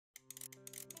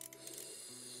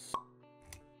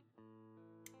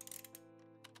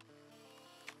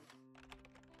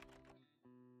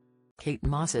Kate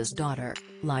Moss's daughter,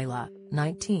 Lila,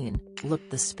 19, looked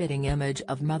the spitting image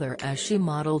of mother as she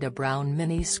modeled a brown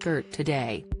mini-skirt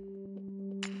today.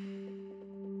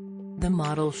 The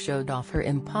model showed off her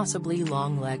impossibly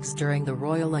long legs during the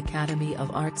Royal Academy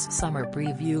of Art's summer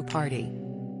preview party.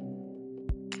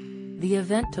 The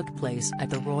event took place at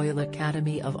the Royal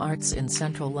Academy of Arts in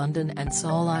central London and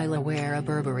saw Lila wear a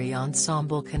Burberry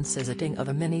ensemble consisting of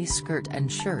a mini-skirt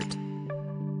and shirt.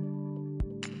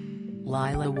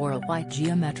 Lila wore a white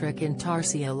geometric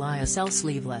intarsia lyocell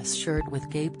sleeveless shirt with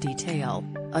cape detail,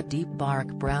 a deep bark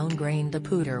brown grain de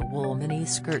poudre wool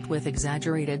mini-skirt with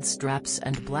exaggerated straps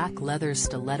and black leather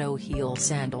stiletto heel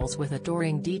sandals with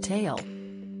adoring detail.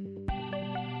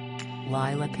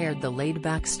 Lila paired the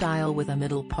laid-back style with a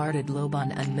middle-parted low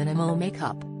bun and minimal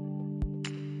makeup.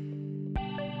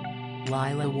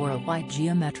 Lila wore a white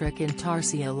geometric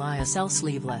intarsia lyocell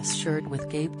sleeveless shirt with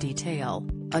cape detail,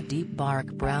 a deep bark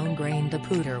brown grain de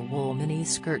poudre wool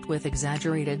mini-skirt with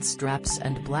exaggerated straps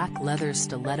and black leather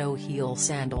stiletto heel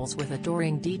sandals with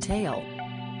adoring detail.